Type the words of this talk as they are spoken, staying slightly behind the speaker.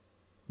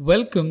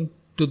Welcome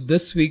to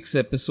this week's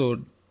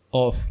episode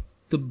of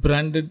The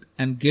Branded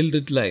and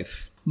Gilded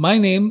Life. My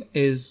name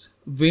is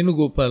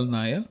Venugopal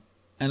Nair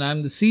and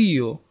I'm the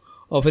CEO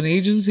of an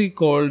agency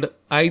called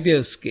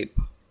Ideascape.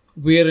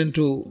 We are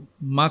into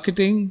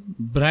marketing,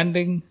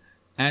 branding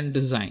and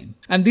design.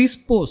 And these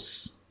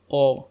posts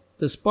or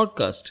this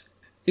podcast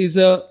is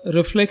a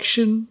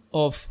reflection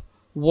of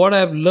what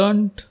I've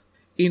learned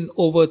in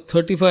over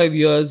 35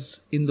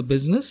 years in the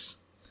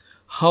business,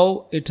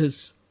 how it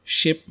has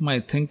shaped my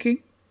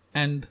thinking,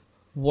 and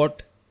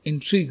what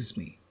intrigues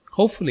me.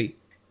 Hopefully,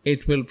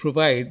 it will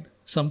provide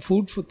some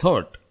food for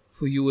thought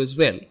for you as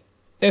well.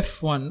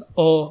 F1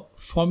 or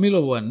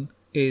Formula One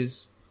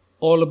is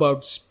all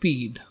about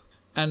speed.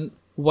 And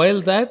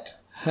while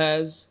that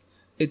has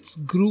its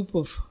group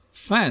of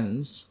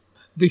fans,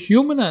 the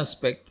human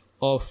aspect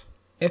of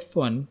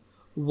F1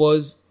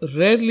 was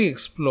rarely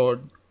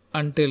explored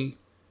until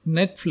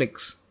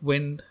Netflix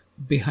went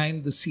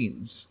behind the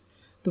scenes.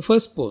 The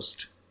first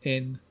post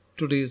in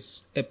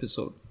today's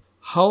episode: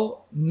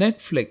 how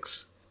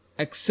Netflix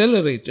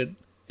accelerated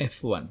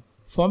F1.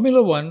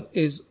 Formula One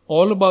is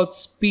all about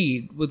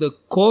speed with a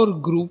core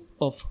group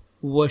of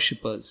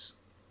worshippers.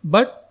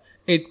 But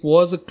it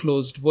was a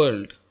closed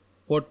world.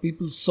 What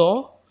people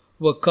saw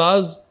were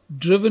cars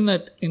driven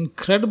at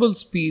incredible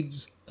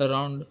speeds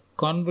around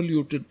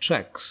convoluted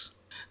tracks.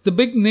 The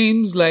big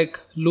names like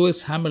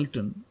Lewis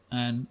Hamilton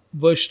and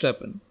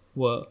Verstappen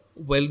were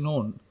well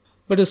known.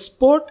 But a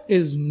sport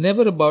is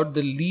never about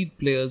the lead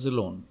players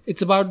alone.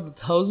 It's about the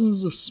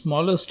thousands of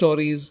smaller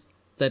stories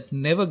that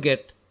never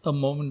get a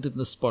moment in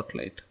the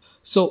spotlight.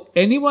 So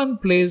anyone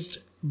placed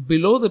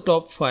below the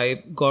top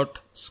 5 got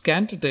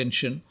scant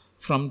attention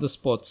from the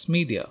sports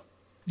media.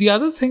 The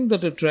other thing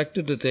that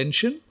attracted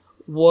attention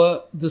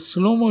were the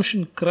slow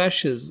motion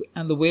crashes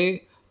and the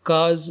way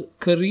cars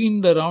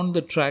careened around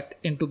the track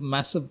into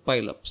massive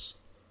pileups.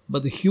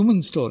 But the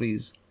human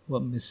stories were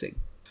missing.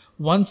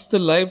 Once the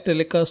live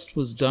telecast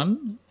was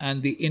done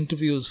and the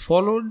interviews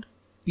followed,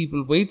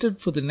 people waited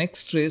for the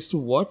next race to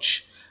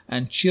watch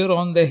and cheer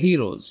on their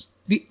heroes.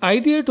 The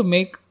idea to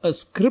make a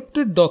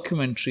scripted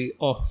documentary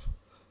of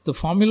the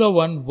Formula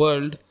One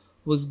world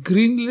was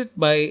greenlit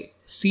by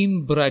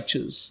Sean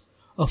Bratches,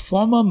 a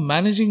former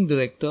managing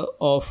director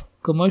of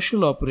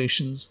commercial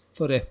operations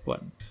for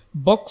F1.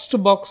 Box to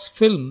Box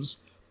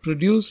Films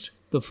produced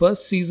the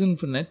first season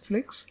for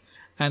Netflix,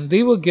 and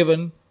they were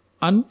given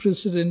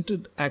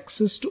unprecedented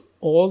access to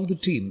all the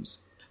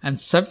teams.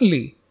 And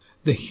suddenly,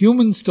 the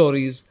human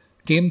stories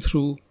came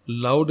through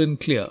loud and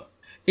clear.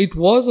 It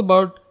was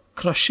about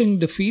crushing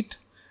defeat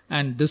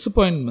and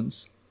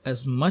disappointments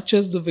as much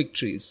as the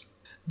victories.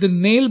 The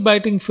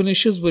nail-biting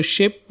finishes were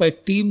shaped by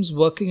teams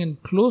working in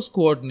close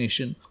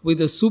coordination with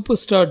the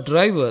superstar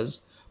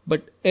drivers,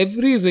 but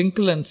every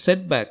wrinkle and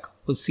setback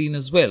was seen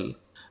as well.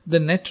 The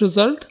net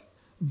result?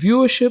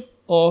 Viewership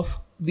of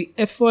the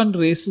F1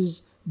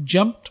 races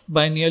jumped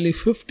by nearly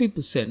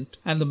 50%,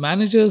 and the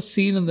managers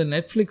seen in the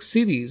Netflix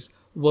series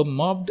were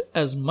mobbed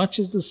as much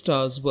as the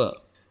stars were.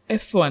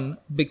 F1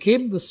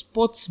 became the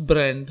sports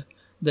brand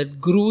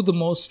that grew the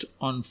most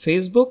on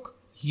Facebook,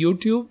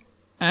 YouTube,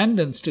 and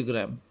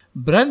Instagram.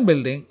 Brand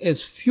building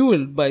is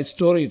fueled by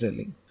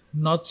storytelling,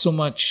 not so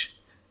much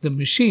the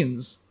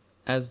machines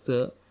as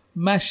the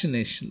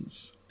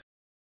machinations.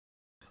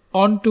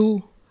 On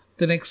to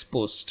the next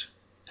post,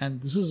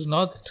 and this is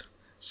not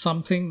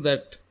something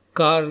that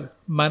car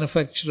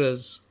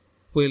manufacturers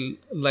will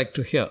like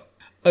to hear.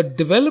 A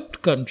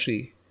developed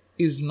country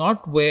is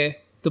not where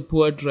the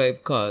poor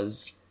drive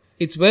cars.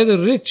 It's where the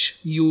rich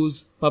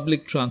use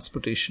public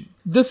transportation.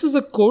 This is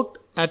a quote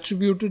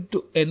attributed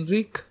to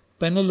Enrique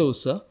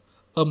Peñalosa,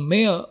 a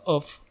mayor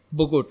of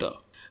Bogota.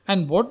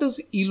 And what does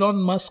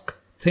Elon Musk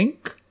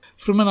think?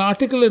 From an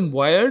article in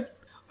Wired,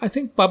 I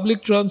think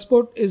public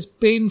transport is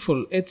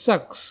painful, it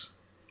sucks.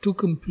 Two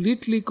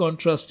completely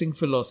contrasting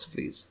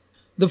philosophies.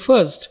 The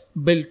first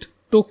built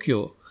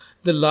Tokyo,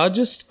 the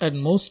largest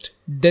and most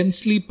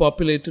densely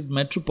populated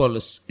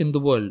metropolis in the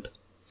world.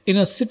 In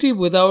a city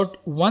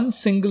without one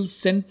single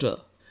center,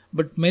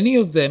 but many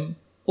of them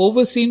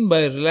overseen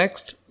by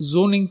relaxed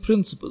zoning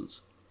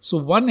principles. So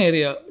one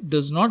area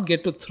does not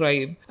get to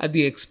thrive at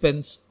the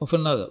expense of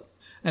another.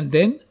 And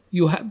then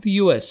you have the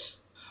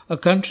US, a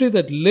country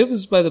that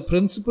lives by the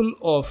principle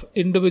of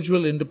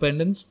individual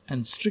independence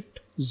and strict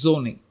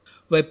zoning,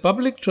 where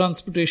public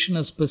transportation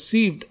is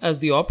perceived as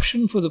the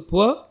option for the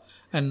poor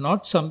and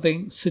not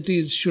something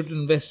cities should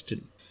invest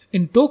in.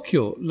 In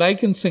Tokyo,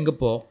 like in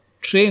Singapore,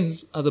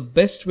 trains are the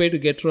best way to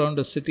get around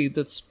a city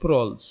that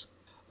sprawls.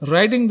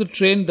 Riding the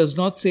train does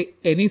not say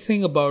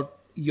anything about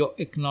your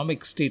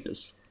economic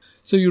status.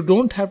 So you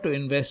don't have to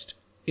invest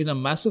in a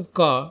massive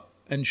car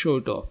and show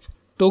it off.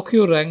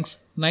 Tokyo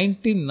ranks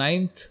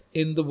 99th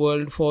in the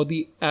world for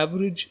the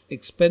average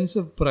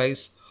expensive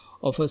price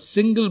of a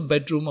single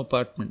bedroom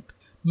apartment.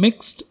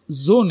 Mixed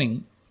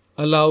zoning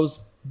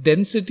allows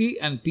density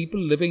and people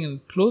living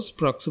in close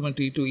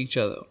proximity to each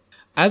other.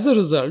 As a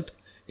result,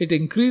 it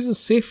increases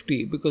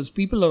safety because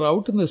people are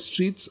out in the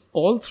streets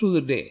all through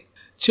the day.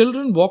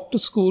 Children walk to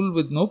school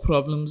with no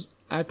problems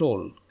at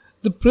all.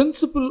 The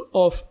principle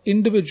of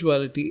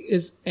individuality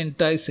is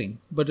enticing,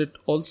 but it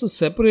also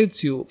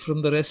separates you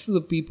from the rest of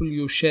the people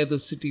you share the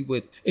city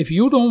with. If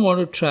you don't want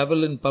to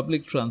travel in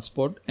public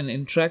transport and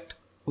interact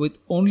with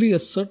only a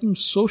certain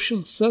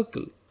social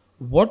circle,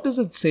 what does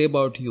it say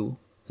about you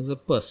as a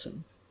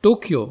person?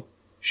 Tokyo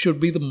should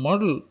be the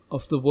model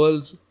of the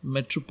world's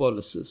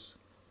metropolises,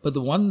 but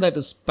the one that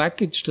is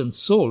packaged and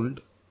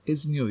sold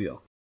is New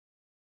York.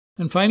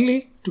 And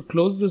finally, to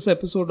close this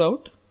episode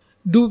out,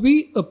 do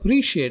we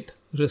appreciate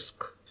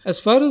risk? As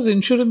far as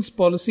insurance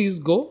policies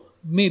go,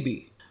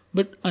 maybe.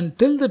 But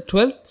until the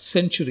 12th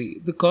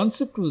century, the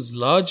concept was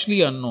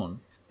largely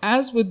unknown.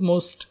 As with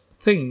most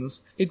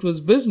things, it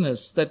was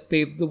business that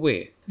paved the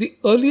way. The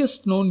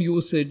earliest known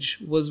usage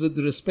was with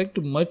respect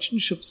to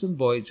merchant ships and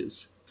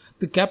voyages.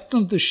 The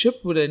captain of the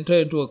ship would enter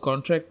into a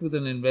contract with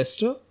an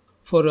investor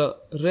for a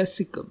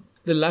resicum,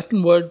 the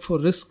Latin word for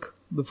risk,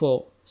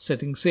 before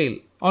setting sail.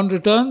 On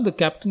return, the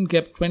captain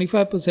kept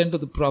 25%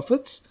 of the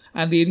profits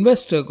and the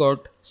investor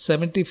got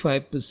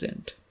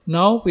 75%.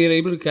 Now we are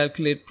able to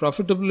calculate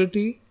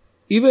profitability,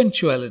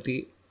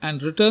 eventuality,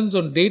 and returns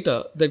on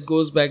data that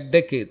goes back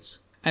decades.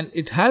 And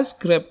it has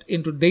crept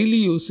into daily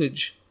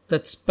usage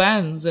that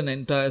spans an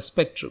entire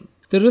spectrum.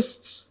 The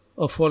risks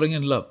of falling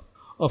in love,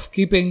 of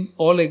keeping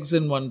all eggs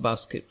in one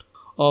basket,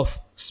 of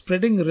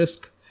spreading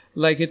risk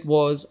like it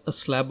was a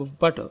slab of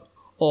butter,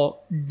 or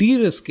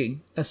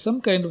de-risking as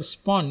some kind of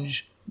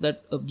sponge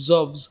that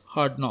absorbs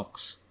hard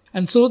knocks.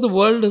 And so the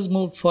world has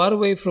moved far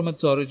away from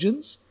its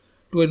origins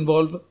to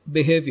involve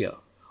behavior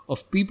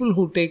of people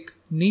who take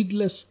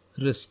needless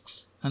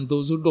risks and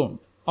those who don't.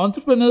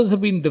 Entrepreneurs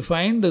have been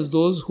defined as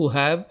those who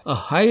have a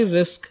high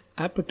risk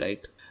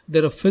appetite.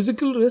 There are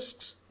physical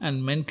risks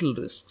and mental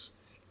risks,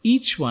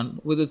 each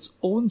one with its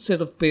own set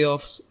of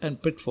payoffs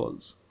and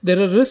pitfalls. There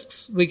are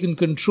risks we can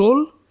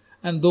control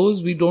and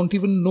those we don't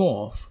even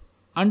know of.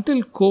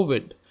 Until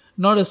COVID,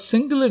 not a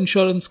single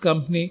insurance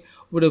company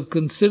would have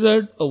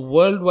considered a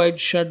worldwide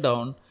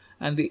shutdown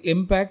and the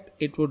impact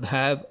it would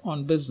have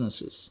on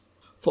businesses.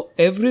 For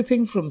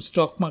everything from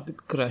stock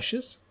market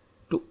crashes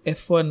to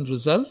F1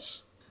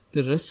 results,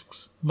 the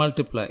risks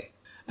multiply.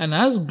 And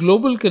as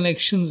global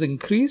connections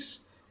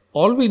increase,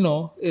 all we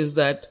know is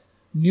that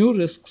new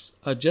risks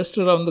are just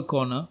around the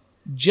corner,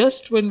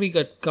 just when we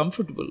get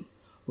comfortable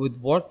with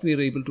what we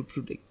are able to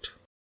predict.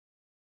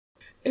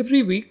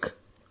 Every week,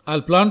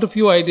 I'll plant a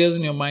few ideas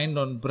in your mind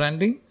on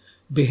branding,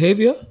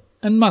 behavior,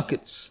 and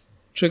markets.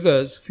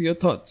 Triggers for your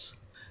thoughts.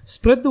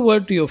 Spread the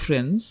word to your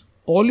friends.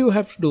 All you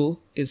have to do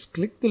is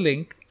click the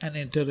link and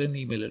enter an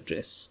email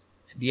address.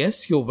 And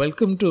yes, you're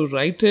welcome to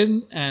write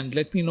in and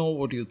let me know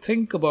what you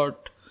think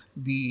about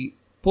the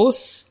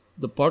posts,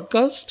 the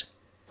podcast,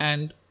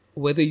 and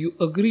whether you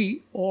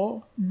agree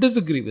or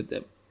disagree with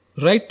them.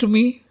 Write to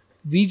me,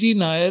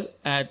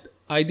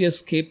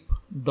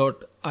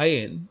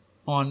 vgnair@ideascape.in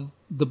on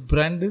the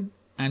Branded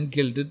and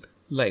Gilded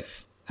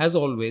Life. As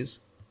always,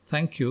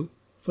 thank you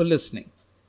for listening.